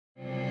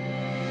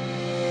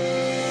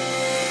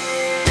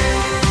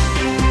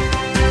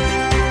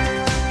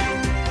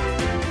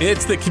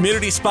It's the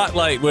Community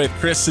Spotlight with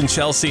Chris and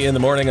Chelsea in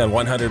the morning on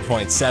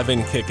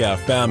 100.7 Kick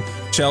FM.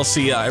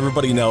 Chelsea,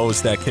 everybody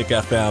knows that Kick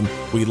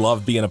FM, we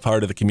love being a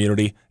part of the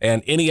community.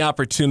 And any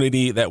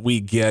opportunity that we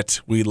get,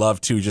 we love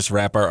to just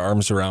wrap our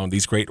arms around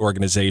these great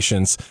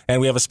organizations.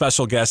 And we have a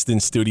special guest in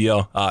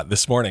studio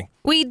this morning.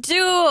 We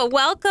do.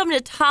 Welcome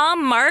to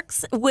Tom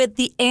Marks with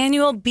the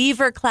annual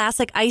Beaver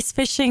Classic Ice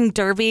Fishing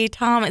Derby.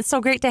 Tom, it's so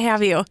great to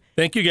have you.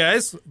 Thank you,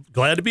 guys.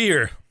 Glad to be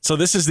here. So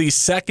this is the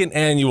second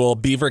annual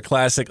Beaver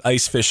Classic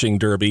Ice Fishing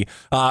Derby.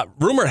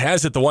 Rumor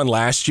has it the one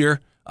last year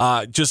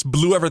just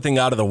blew everything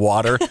out of the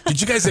water. Did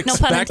you guys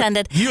expect? No pun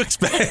intended.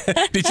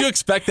 Did you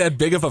expect that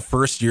big of a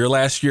first year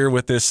last year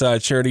with this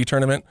charity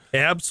tournament?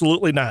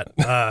 Absolutely not.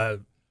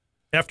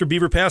 After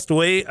Beaver passed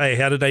away, I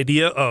had an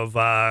idea of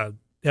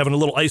having a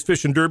little ice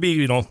fishing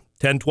derby,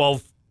 10,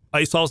 12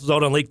 ice houses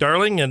out on Lake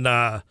Darling,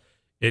 and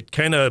it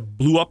kind of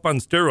blew up on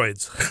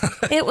steroids.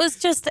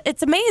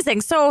 It's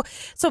amazing. So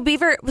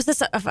Beaver, was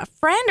this a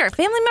friend or a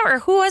family member? Or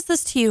who was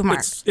this to you,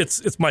 Mark?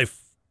 It's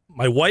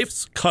my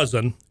wife's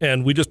cousin,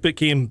 and we just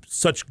became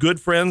such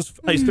good friends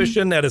ice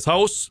fishing at his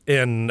house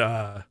and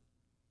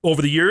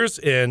over the years.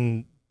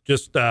 And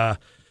just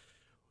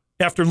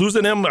after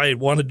losing him, I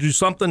wanted to do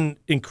something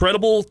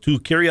incredible to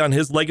carry on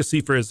his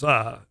legacy for his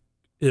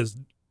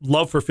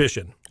love for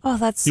fishing. Oh,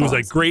 that's He was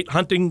awesome. a great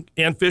hunting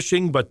and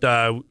fishing, but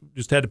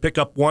just had to pick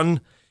up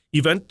one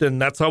event,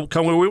 and that's how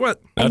come where we went.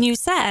 And you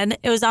said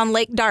it was on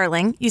Lake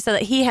Darling. You said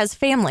that he has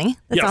family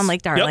that's on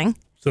Lake Darling. Yep.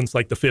 Since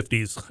like the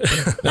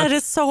 50s. That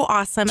is so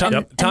awesome.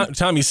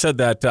 Tom, you said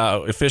that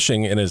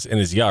fishing in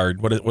his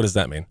yard. What does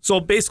that mean? So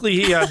basically,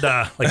 he had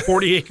like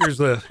 40 acres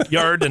of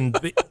yard and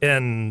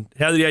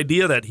had the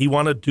idea that he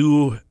wanted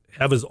to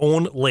have his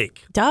own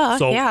lake.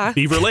 Yeah.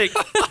 Beaver Lake.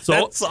 So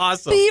That's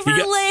awesome. Beaver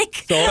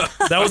Lake. So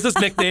that was his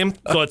nickname.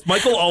 So it's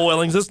Michael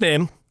Allwelling's his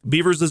name.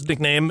 Beaver's his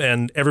nickname,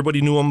 and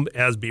everybody knew him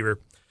as Beaver.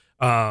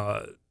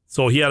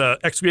 So he had an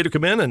excavator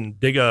come in and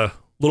dig a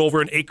little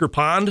over an acre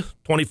pond,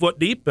 20 foot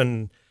deep,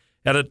 and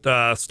had it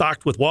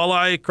stocked with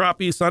walleye,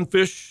 crappie,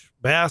 sunfish,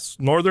 bass,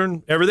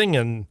 northern, everything,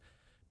 and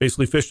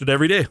basically fished it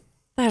every day.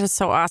 That is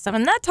so awesome.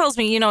 And that tells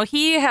me,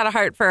 he had a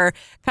heart for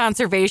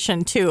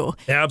conservation too.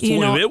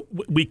 Absolutely.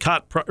 We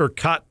kept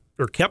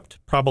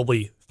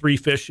probably 3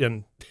 fish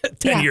in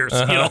 10 years,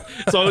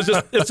 So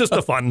it's just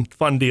a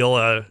fun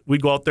deal.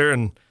 We'd go out there,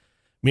 and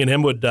me and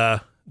him would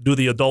do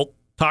the adult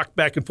talk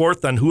back and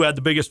forth on who had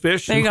the biggest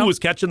fish and who was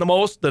catching the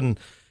most and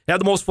had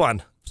the most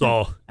fun.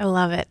 So I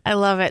love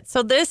it.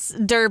 So this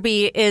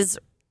derby it's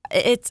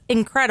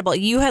incredible.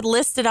 You had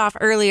listed off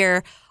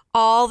earlier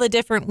all the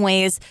different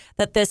ways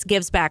that this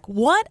gives back.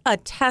 What a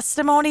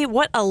testimony,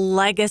 what a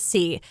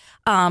legacy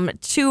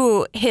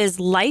to his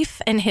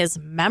life and his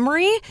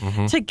memory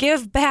to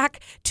give back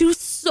to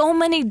so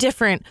many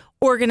different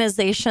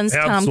organizations.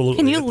 Absolutely.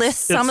 Can you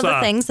list some of the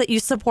things that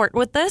you support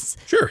with this?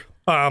 Sure.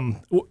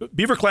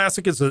 Beaver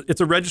Classic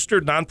it's a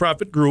registered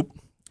nonprofit group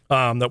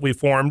that we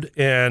formed,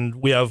 and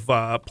we have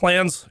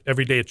plans.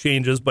 Every day it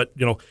changes, but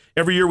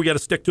every year we got to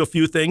stick to a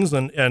few things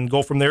and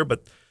go from there.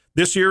 But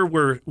this year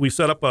we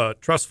set up a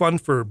trust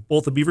fund for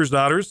both of Beaver's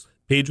daughters,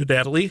 Paige and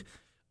Natalie.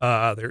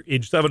 They're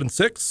age 7 and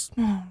 6.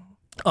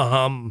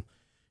 And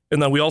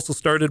then we also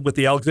started with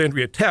the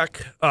Alexandria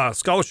Tech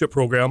scholarship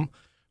program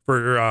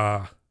for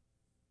a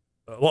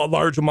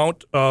large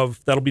amount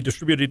that'll be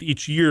distributed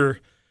each year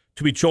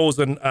to be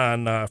chosen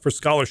on for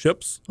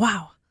scholarships.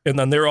 Wow. And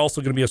then they're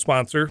also going to be a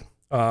sponsor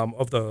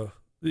of the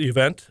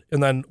event.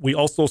 And then we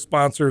also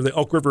sponsor the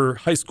Elk River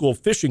High School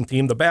fishing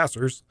team, the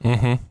Bassers.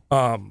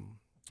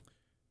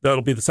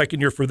 That'll be the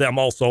second year for them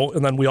also.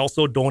 And then we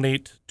also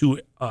donate to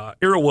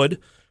Arrowwood,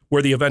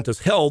 where the event is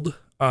held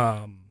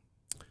for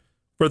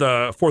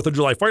the 4th of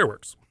July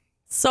fireworks.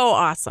 So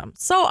awesome.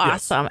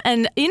 Yes.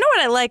 And you know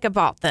what I like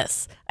about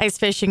this ice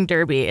fishing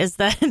derby is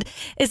that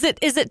is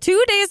it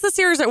 2 days this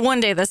year or is it 1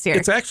 day this year?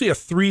 It's actually a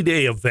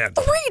 3-day event.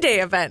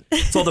 3-day event.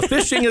 So the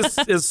fishing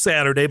is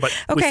Saturday, but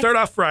we start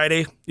off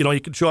Friday.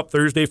 You can show up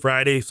Thursday,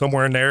 Friday,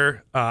 somewhere in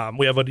there.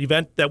 We have an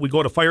event that we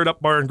go to Fired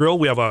Up Bar and Grill.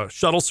 We have a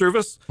shuttle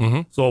service,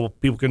 so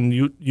people can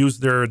use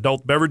their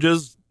adult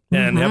beverages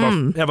and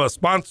have a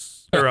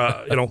sponsor.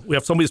 We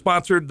have somebody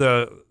sponsored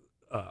the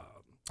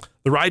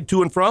ride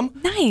to and from.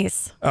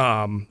 Nice.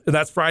 And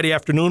that's Friday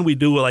afternoon. We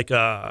do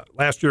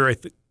last year,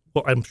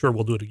 I'm sure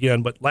we'll do it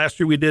again, but last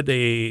year we did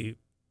a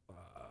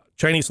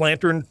Chinese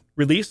lantern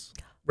release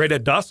right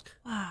at dusk.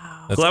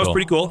 Wow. So that was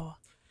pretty cool.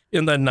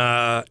 And then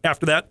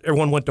after that,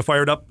 everyone went to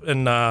Fired Up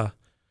and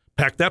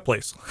packed that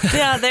place.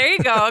 Yeah, there you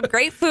go.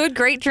 Great food,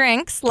 great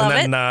drinks. Love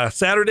it. And then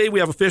Saturday,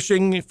 we have a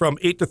fishing from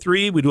 8 to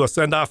 3. We do a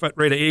send-off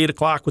right at 8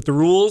 o'clock with the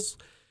rules.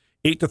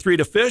 8 to 3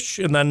 to fish,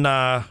 and then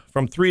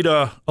from 3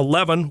 to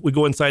 11, we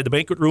go inside the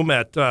banquet room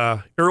at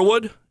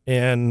Arrowwood,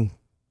 and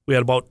we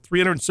had about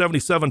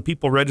 377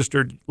 people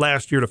registered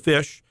last year to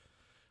fish.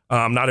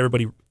 Not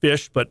everybody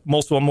fished, but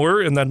most of them were,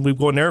 and then we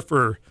go in there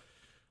for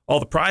all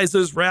the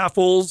prizes,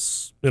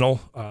 raffles,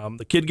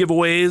 the kid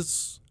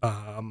giveaways,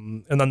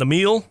 and then the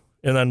meal,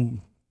 and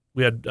then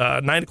we had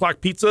 9 o'clock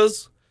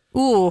pizzas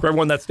for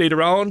everyone that stayed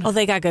around. Oh,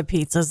 they got good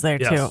pizzas there,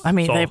 too. I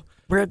mean,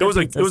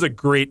 It was a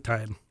great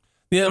time.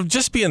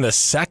 Just being the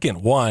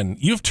second one,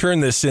 you've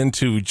turned this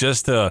into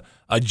just a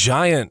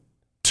giant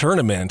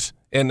tournament.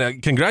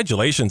 And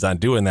congratulations on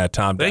doing that,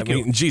 Tom. Thank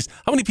you. Geez,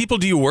 how many people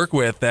do you work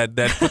with that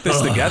put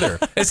this together?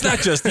 It's not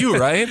just you,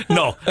 right?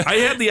 No, I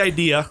had the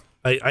idea.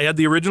 I had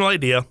the original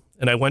idea,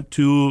 and I went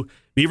to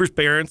Beaver's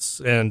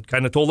parents and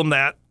kind of told them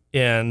that,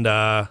 and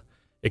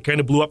it kind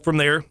of blew up from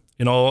there.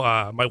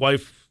 My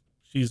wife,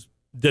 she's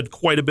did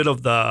quite a bit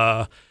of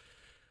the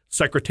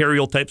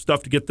secretarial type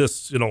stuff to get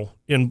this,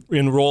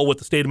 enroll with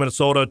the state of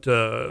Minnesota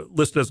to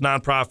list it as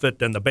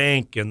nonprofit, and the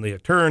bank and the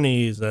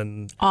attorneys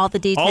and all the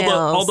details,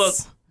 all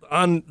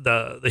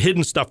the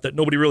hidden stuff that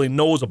nobody really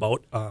knows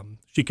about.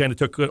 She kind of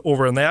took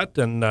over on that,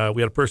 and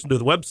we had a person do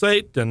the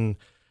website, and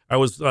I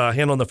was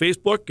handling the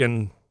Facebook,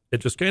 and it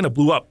just kind of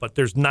blew up. But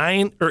there's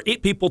 9 or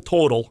 8 people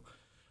total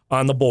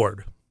on the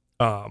board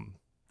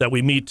that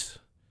we meet.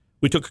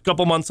 We took a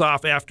couple months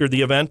off after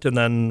the event, and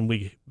then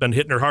we've been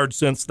hitting her hard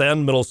since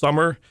then, middle of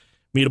summer,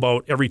 meet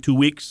about every 2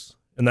 weeks.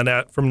 And then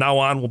from now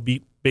on, we'll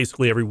be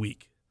basically every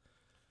week.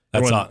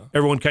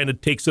 Everyone kind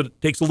of takes a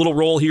little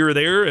role here or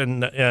there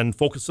and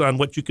focus on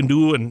what you can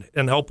do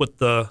and help with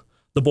the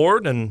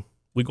board, and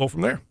we go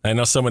from there. I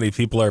know so many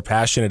people are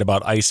passionate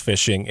about ice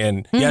fishing,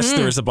 and yes,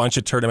 there's a bunch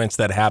of tournaments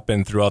that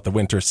happen throughout the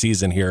winter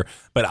season here,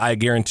 but I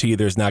guarantee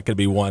there's not going to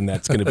be one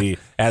that's going to be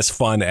as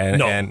fun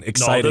and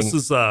exciting.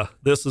 No,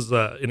 this is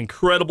an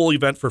incredible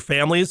event for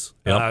families,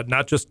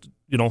 not just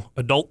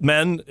adult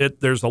men.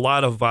 There's a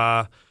lot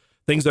of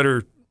things that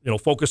are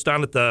focused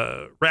on at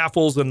the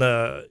raffles and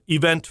the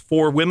event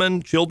for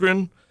women,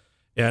 children,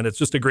 and it's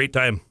just a great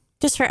time.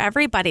 Just for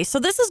everybody. So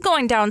this is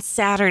going down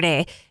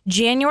Saturday,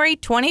 January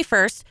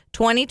 21st,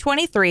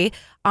 2023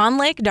 on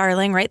Lake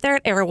Darling, right there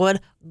at Arrowwood.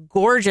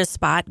 Gorgeous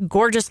spot,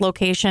 gorgeous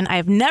location.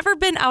 I've never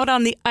been out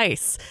on the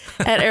ice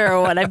at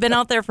Arrowwood. I've been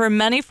out there for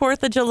many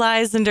 4th of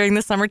Julys and during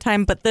the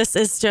summertime, but this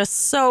is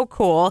just so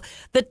cool.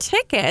 The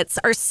tickets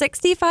are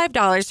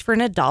 $65 for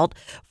an adult,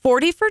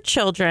 $40 for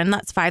children,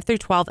 that's 5 through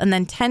 12, and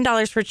then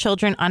 $10 for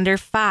children under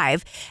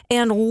 5.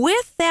 And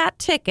with that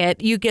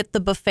ticket, you get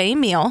the buffet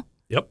meal.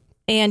 Yep.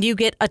 And you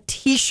get a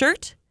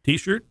T-shirt.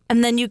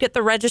 And then you get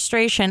the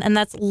registration, and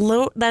that's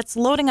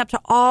loading up to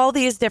all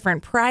these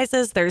different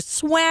prizes. There's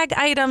swag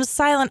items,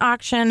 silent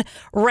auction,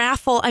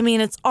 raffle. I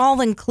mean, it's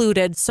all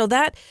included. So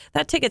that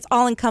ticket's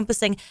all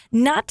encompassing,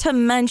 not to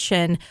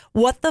mention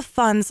what the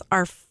funds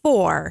are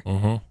for.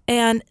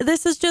 And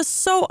this is just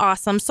so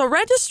awesome. So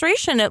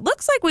registration, it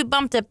looks like we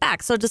bumped it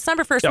back. So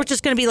December 1st, which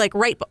is going to be like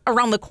right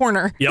around the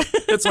corner. Yep.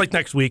 It's like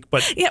next week,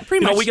 but yeah,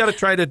 pretty much. We got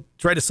to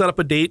try to set up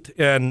a date,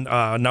 and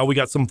now we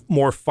got some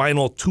more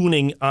final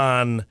tuning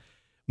on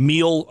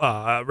meal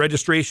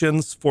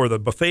registrations for the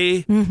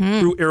buffet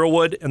through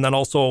Arrowwood, and then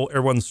also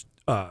everyone's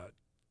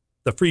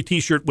the free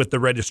T-shirt with the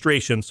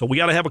registration. So we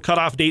got to have a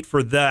cutoff date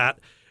for that,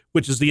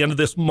 which is the end of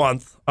this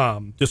month,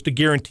 just to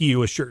guarantee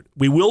you a shirt.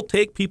 We will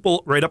take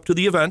people right up to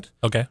the event.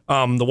 Okay.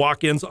 The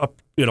walk-ins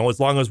up, as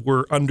long as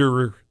we're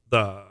under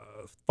the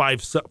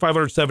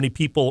 570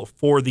 people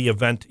for the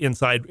event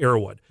inside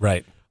Arrowwood.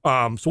 Right.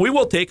 So we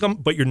will take them,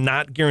 but you're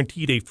not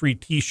guaranteed a free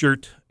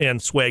T-shirt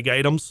and swag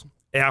items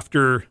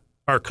after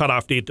our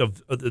cutoff date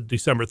of the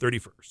December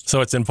 31st. So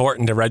it's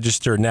important to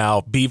register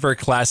now.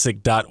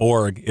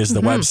 BeaverClassic.org is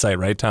the website,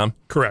 right, Tom?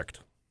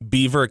 Correct.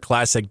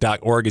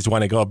 BeaverClassic.org is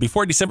when to go.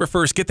 Before December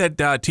 1st, get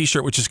that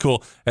T-shirt, which is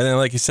cool. And then,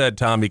 like you said,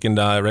 Tom, you can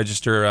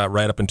register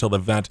right up until the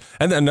event.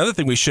 And then another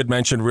thing we should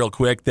mention real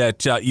quick,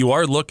 that you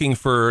are looking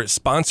for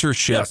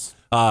sponsorship. Yes.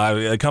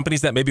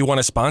 Companies that maybe want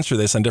to sponsor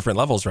this on different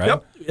levels, right?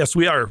 Yep. Yes,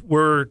 we are.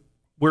 We're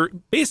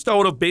based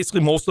out of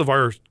basically most of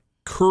our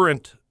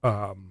current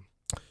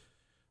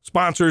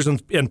sponsors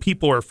and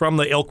people are from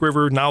the Elk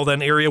River Now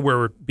Then area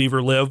where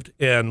Beaver lived,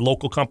 and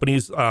local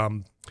companies.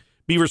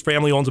 Beaver's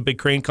family owns a big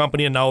crane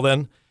company in Now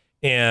Then,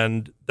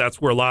 and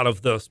that's where a lot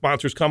of the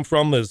sponsors come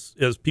from is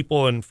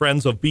people and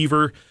friends of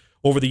Beaver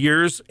over the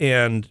years.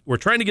 And we're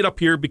trying to get up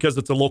here because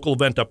it's a local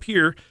event up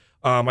here.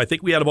 I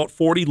think we had about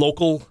 40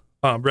 local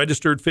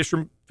registered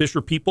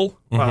fisher people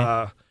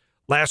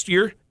last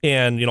year,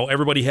 and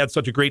everybody had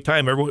such a great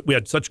time. We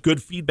had such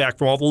good feedback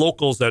from all the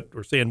locals that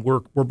were saying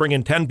we're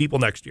bringing 10 people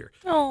next year.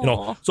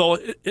 So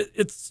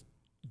it's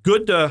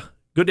good to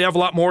have a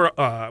lot more.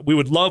 We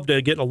would love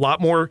to get a lot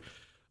more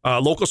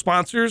local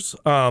sponsors,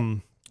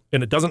 and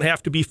it doesn't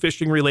have to be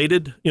fishing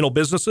related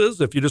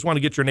businesses. If you just want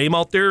to get your name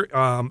out there,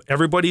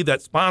 everybody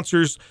that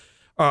sponsors,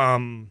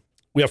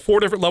 we have 4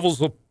 different levels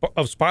of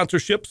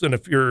sponsorships, and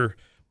if you're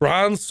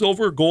bronze,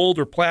 silver, gold,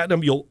 or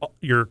platinum,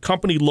 your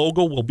company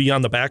logo will be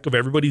on the back of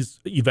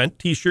everybody's event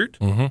T-shirt.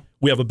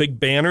 We have a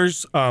big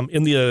banners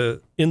in the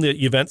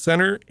event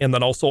center, and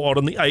then also out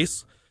on the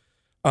ice.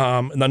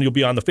 And then you'll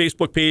be on the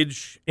Facebook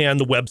page and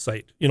the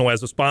website,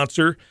 as a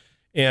sponsor.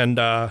 And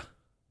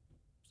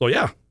so,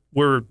 yeah,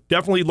 we're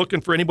definitely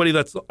looking for anybody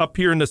that's up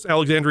here in this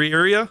Alexandria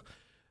area.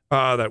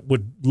 that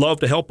would love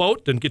to help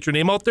out and get your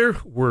name out there,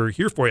 we're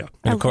here for you.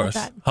 And of course,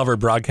 Hover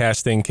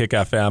Broadcasting, Kick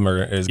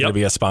FM is going to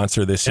be a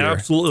sponsor this year.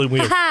 Absolutely.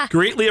 We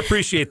greatly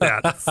appreciate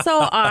that. So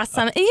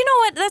awesome. And you know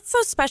what? That's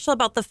so special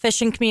about the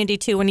fishing community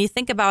too. When you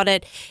think about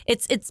it,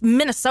 it's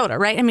Minnesota,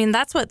 right? I mean,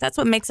 that's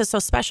what makes it so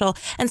special.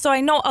 And so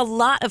I know a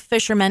lot of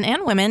fishermen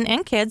and women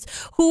and kids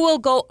who will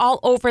go all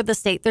over the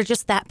state. They're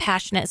just that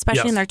passionate,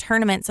 especially in their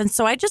tournaments. And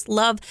so I just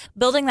love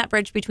building that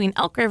bridge between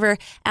Elk River,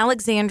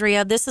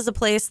 Alexandria. This is a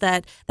place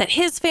that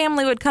his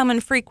family would come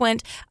and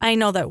frequent. I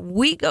know that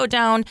we go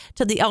down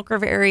to the Elk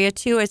River area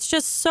too. It's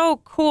just so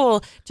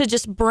cool to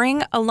just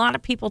bring a lot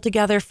of people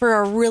together for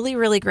a really,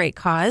 really great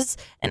cause.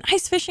 And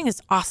ice fishing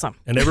is awesome.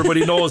 And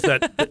everybody knows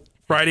that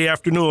Friday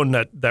afternoon,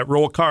 that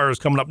row of cars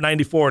coming up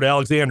 94 to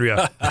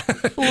Alexandria.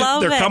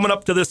 Love They're it. coming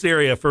up to this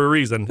area for a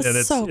reason. And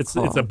it's cool.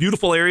 It's a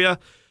beautiful area,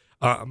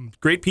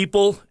 great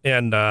people,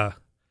 and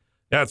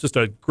it's just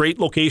a great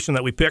location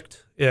that we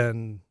picked,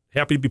 and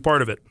happy to be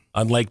part of it.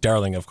 On Lake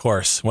Darling, of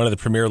course, one of the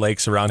premier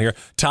lakes around here.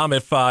 Tom,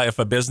 if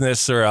a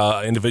business or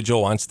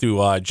individual wants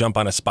to jump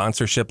on a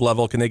sponsorship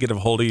level, can they get a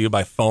hold of you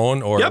by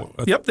phone? Or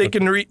Yep. They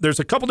can. There's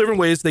a couple different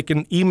ways. They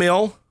can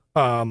email.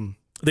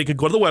 They could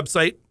go to the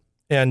website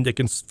and they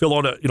can fill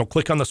out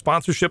click on the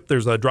sponsorship.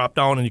 There's a drop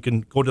down and you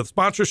can go to the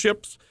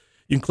sponsorships.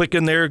 You can click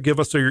in there, give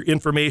us your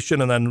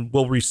information, and then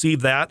we'll receive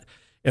that.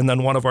 And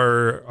then one of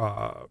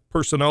our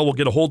personnel will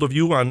get a hold of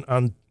you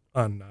on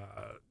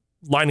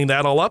lining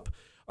that all up.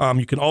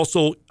 You can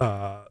also,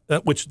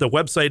 which the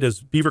website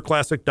is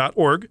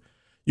beaverclassic.org.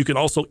 You can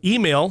also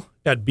email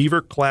at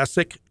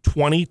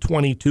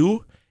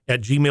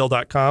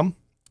beaverclassic2022@gmail.com.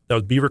 That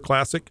was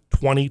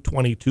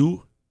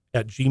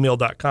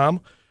beaverclassic2022@gmail.com.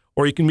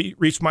 Or you can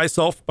reach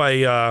myself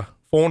by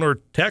phone or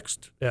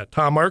text at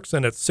Tom Marks,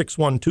 and it's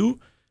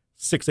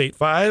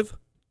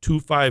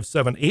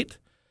 612-685-2578.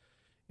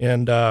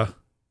 And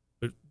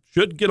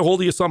should get a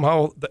hold of you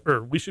somehow,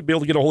 or we should be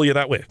able to get a hold of you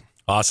that way.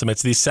 Awesome.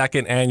 It's the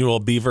second annual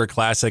Beaver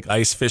Classic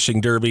Ice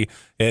Fishing Derby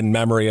in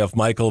memory of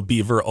Michael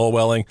Beaver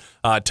Olwelling.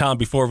 Tom,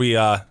 before we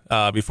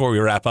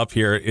wrap up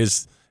here,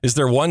 is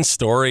there one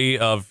story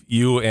of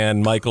you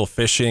and Michael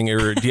fishing,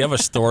 or do you have a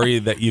story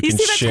that you can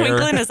see that share?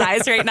 twinkle in his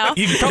eyes right now?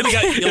 You've probably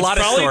got a lot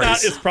of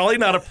stories. It's probably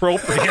not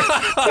appropriate.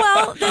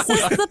 Well, this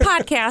is the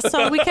podcast,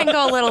 so we can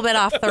go a little bit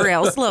off the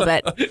rails, a little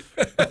bit.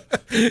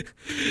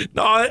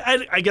 No,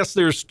 I guess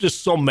there's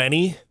just so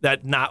many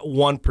that not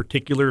one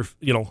particular,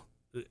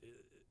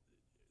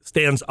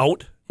 stands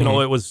out.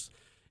 It was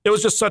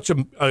just such a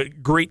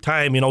great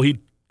time. He'd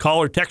call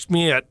or text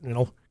me at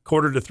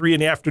 2:45 in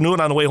the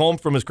afternoon on the way home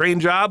from his crane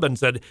job and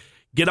said,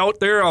 "Get out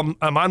there, I'm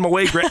on my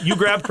way. You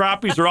grab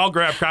crappies or I'll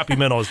grab crappie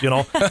minnows,"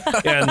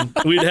 and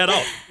we'd head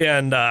out.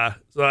 And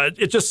so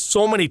it's just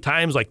so many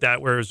times like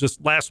that where it was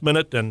just last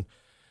minute and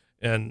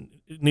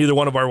neither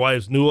one of our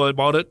wives knew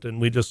about it, and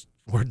we're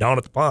down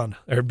at the pond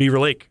or Beaver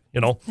Lake.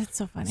 That's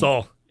so funny.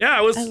 So yeah,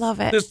 it was. I love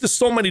it. There's just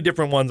so many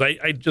different ones.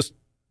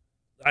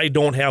 I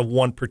don't have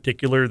one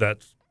particular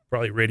that's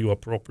probably radio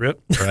appropriate.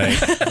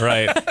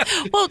 Right.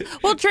 Well,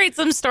 we'll trade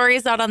some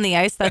stories out on the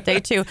ice that day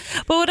too.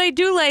 But what I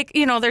do like,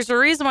 there's a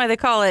reason why they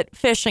call it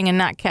fishing and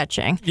not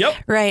catching.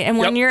 Yep. Right. And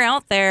when you're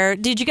out there,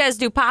 did you guys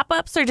do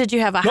pop-ups or did you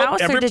have a house?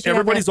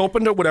 Everybody's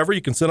open to whatever.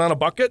 You can sit on a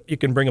bucket. You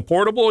can bring a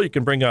portable. You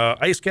can bring a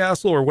ice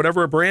castle or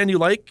whatever brand you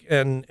like.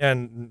 And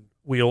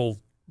we're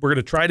going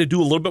to try to do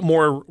a little bit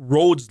more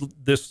roads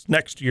this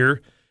next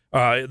year.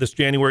 This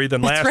January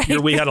than last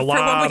year. We had a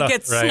lot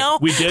of snow.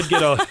 We did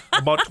get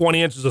about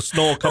 20 inches of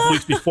snow a couple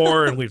weeks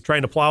before, and we were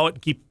trying to plow it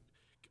and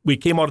we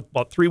came out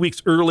about 3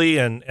 weeks early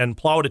and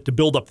plowed it to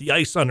build up the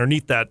ice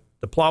underneath the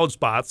plowed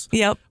spots.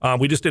 Yep.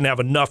 We just didn't have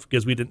enough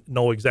because we didn't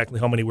know exactly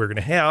how many we were going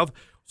to have.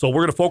 So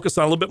we're going to focus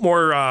on a little bit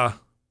more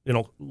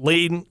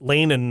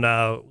lane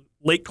and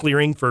lake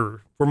clearing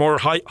for more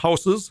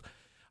houses.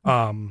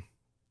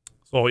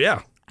 So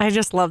yeah. I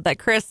just love that.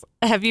 Chris,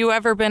 have you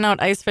ever been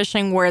out ice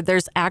fishing where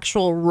there's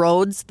actual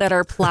roads that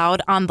are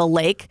plowed on the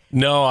lake?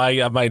 No,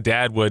 my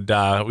dad we'd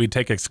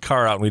take his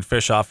car out and we'd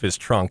fish off his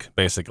trunk,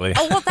 basically.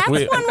 Oh, well, that's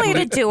one way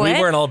to do it. We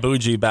weren't all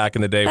bougie back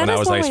in the day when I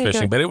was ice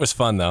fishing, but it was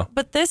fun, though.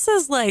 But this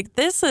is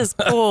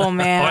cool,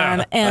 man.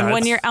 Yeah. And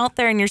when you're out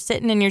there and you're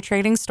sitting and you're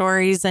trading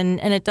stories,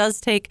 and it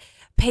does take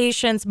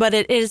patience, but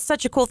it is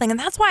such a cool thing. And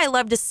that's why I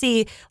love to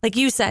see, like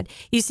you said,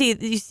 you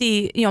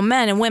see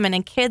men and women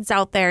and kids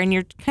out there, and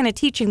you're kind of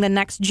teaching the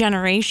next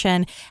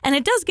generation. And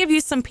it does give you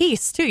some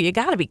peace too. You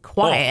got to be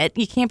quiet.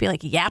 You can't be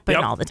yapping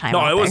all the time.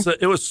 No,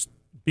 it was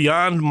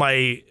beyond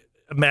my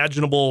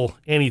imaginable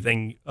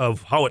anything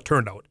of how it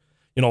turned out.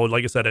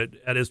 Like I said,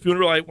 at his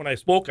funeral, when I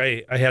spoke,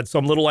 I had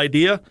some little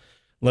idea,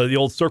 the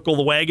old circle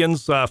the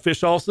wagons,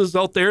 fish houses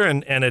out there,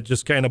 and it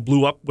just kind of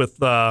blew up with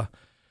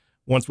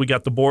once we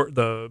got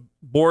the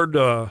board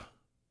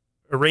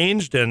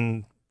arranged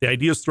and the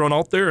ideas thrown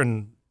out there,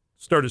 and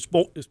started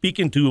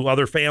speaking to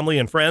other family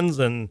and friends,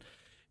 and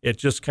it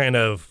just kind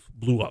of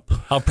blew up.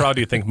 How proud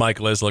do you think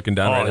Michael is looking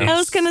down right now? I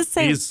was going to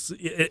say, he's,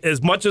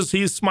 as much as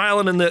he's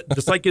smiling in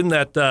just like in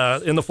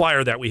the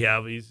flyer that we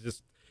have,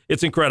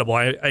 it's incredible.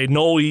 I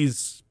know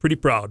he's pretty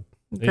proud.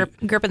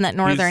 Gripping that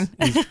northern.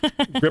 He's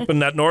gripping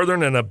that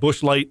northern and a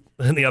bush light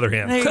in the other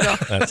hand. There you go.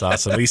 That's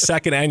awesome. The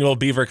second annual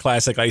Beaver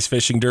Classic Ice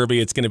Fishing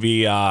Derby. It's going to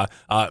be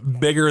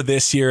bigger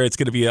this year. It's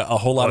going to be a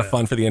whole lot of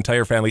fun for the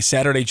entire family.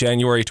 Saturday,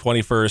 January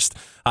 21st,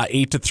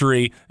 8 to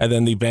 3, and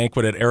then the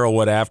banquet at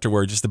Arrowwood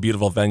afterward. Just a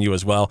beautiful venue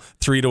as well.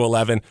 3 to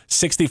 11,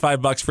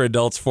 $65 for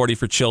adults, $40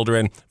 for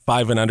children,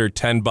 5 and under,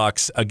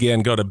 $10.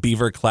 Again, go to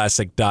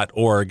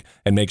beaverclassic.org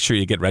and make sure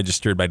you get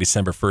registered by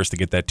December 1st to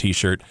get that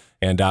T-shirt.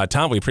 And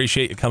Tom, we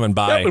appreciate you coming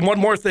by. Yep, and one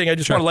more thing, I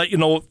just want to let you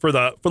know for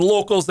the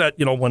locals that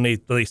when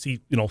they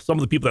see some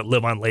of the people that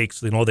live on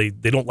lakes, they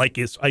don't like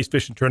ice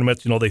fishing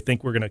tournaments. They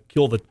think we're going to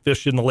kill the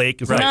fish in the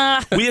lake. It's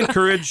like, we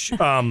encourage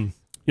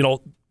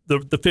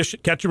the fish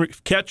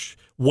catch,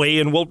 weigh,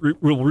 and we'll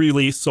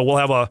release. So we'll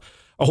have a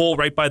hole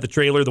right by the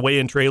trailer, the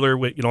weigh-in trailer,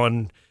 with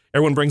and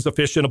everyone brings the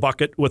fish in a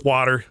bucket with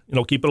water.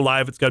 Keep it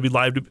alive. It's got to be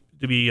live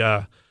to be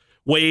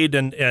weighed,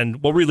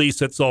 and we'll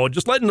release it. So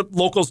just letting the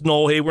locals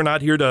know, hey, we're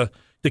not here to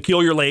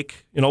kill your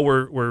lake.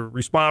 We're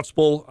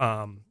responsible.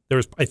 There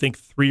was, I think,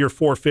 3 or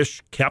 4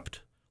 fish kept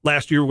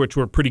last year, which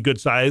were pretty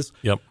good size.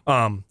 Yep.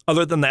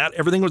 Other than that,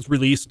 everything was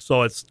released,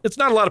 so it's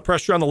not a lot of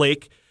pressure on the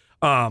lake,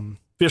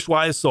 fish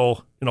wise.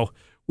 So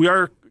we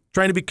are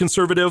trying to be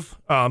conservative,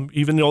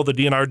 even though the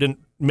DNR didn't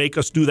make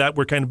us do that.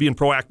 We're kind of being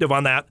proactive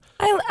on that.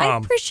 I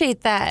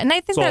appreciate that, and I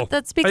think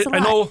that speaks a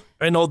lot.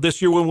 I know.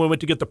 This year when we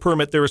went to get the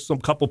permit, there was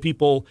some couple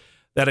people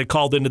that had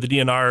called into the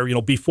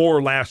DNR,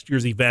 before last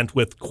year's event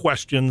with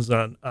questions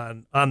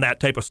on that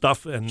type of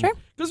stuff, and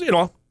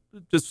because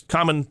just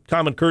common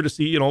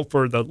courtesy,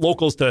 for the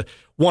locals to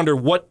wonder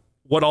what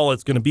all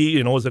it's going to be.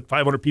 Is it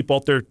 500 people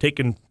out there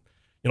taking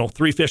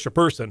 3 fish a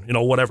person,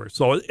 whatever.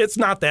 So it's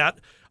not that.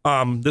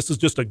 This is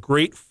just a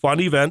great fun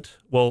event.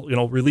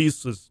 We'll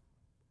release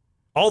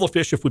all the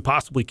fish if we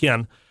possibly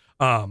can.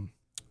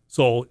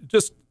 So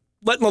just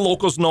letting the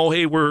locals know,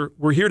 hey,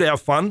 we're here to have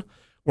fun.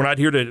 We're not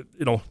here to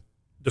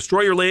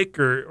destroy your lake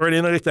or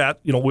anything like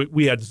that.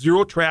 We had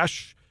 0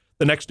 trash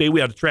the next day.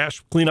 We had a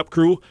trash cleanup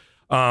crew,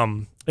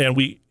 and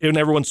in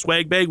everyone's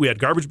swag bag we had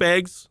garbage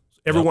bags.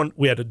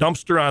 We had a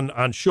dumpster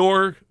on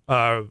shore,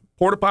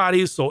 porta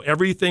potties. So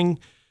everything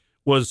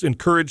was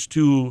encouraged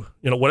to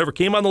whatever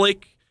came on the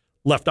lake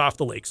left off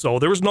the lake. So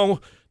there was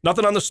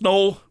nothing on the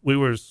snow. The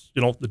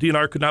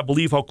DNR could not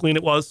believe how clean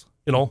it was.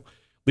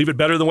 Leave it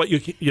better than what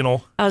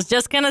you. I was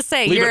just going to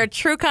say, you're a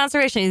true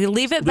conservationist. You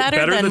leave it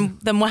better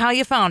than how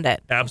you found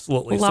it.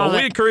 Absolutely. Love so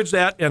it. we encourage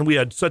that, and we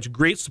had such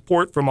great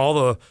support from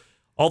all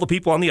the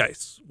people on the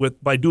ice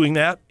by doing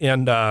that.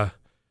 And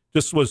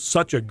this was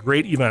such a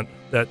great event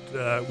that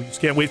we just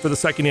can't wait for the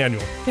second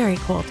annual. Very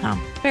cool, Tom.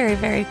 Very,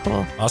 very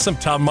cool. Awesome.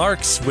 Tom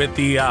Marks with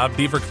the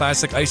Beaver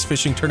Classic Ice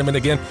Fishing Tournament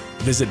again.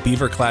 Visit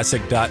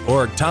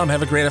beaverclassic.org. Tom,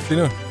 have a great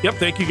afternoon. Yep.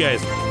 Thank you,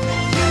 guys.